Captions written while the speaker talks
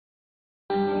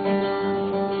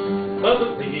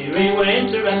weary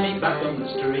winter and me back on the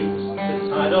streets,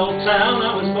 the tired old town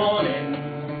I was born in,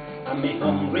 and me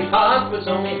hungry heart was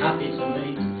only happy to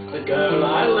meet the girl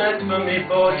I left for me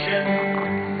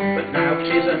fortune. But now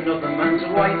she's another man's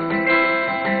wife,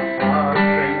 a hard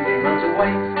drinking man's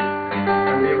wife,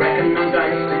 and they reckon I'm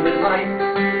dicing with life,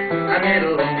 and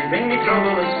it'll only bring me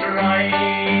trouble and strife.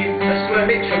 I swear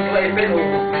me should play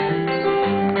fiddle.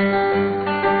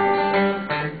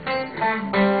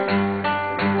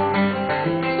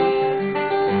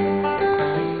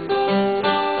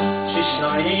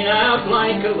 Shining out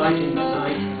like a light in the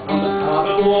night on the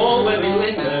harbour wall where we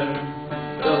linger.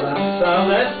 The lamps are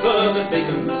left for the big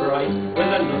and the bright, with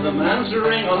another man's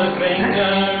ring on her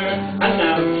finger. And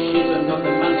now she's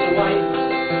another man's wife,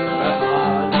 a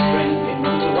hard drinking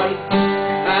man's wife,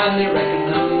 and they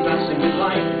reckon I'm dancing with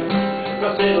life,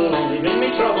 'cause it'll only bring me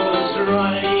trouble and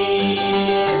strife.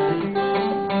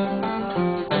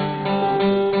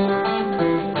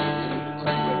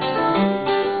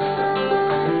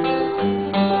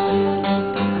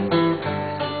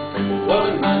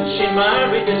 She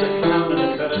married is a clown and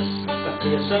a curse, a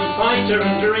fearsome fighter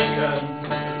and drinker.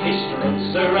 He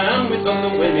struts around with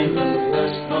other women and the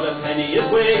worst, not a penny of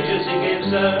wages he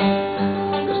gives her.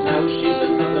 'Cause now she's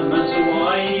another man's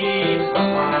wife, a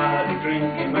hard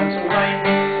drinking man's wife,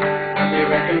 and they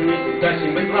reckon it's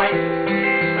dicing with life,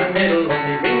 and it'll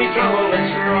only bring me trouble and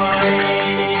strife.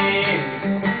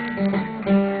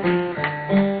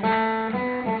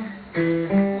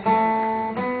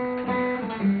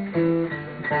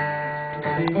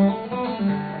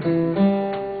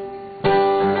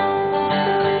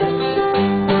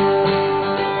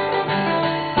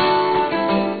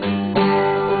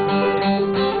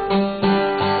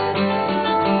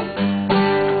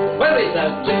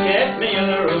 Out to get me,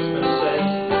 and her husband says,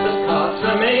 "There's cards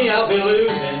for me I'll be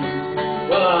losing."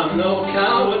 Well, I'm no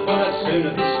coward, but I'd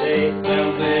sooner stay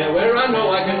down there where I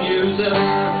know I can use her.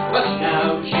 But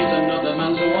now she's another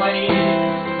man's wife,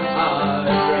 a hard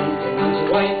drinking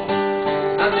man's wife,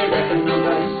 and they reckon I'm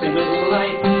dicing with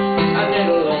life, and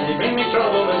it'll only bring me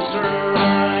trouble and strife.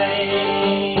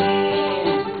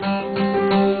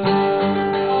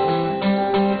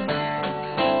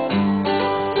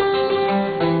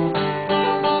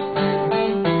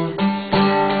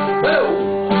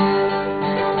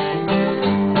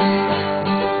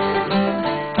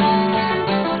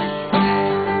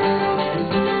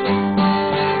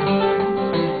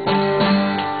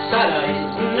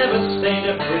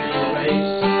 A pretty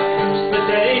face, I cursed the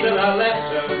day that I left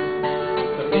her.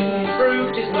 Forbidden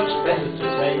fruit is much better to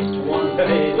taste, one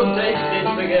table tasted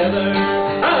together.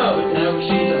 Oh, but now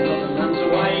she's another man's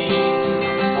wife,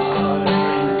 hard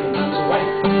drinking man's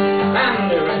wife,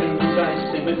 and they reckon I'm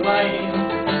dicing with life,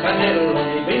 and it'll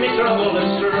only bring me trouble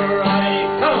and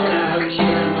strife. Oh, now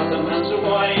she's another man's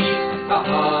wife, a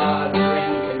hard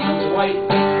drinking man's wife,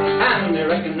 and they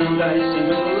reckon I'm dicing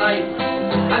with life,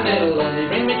 and it'll only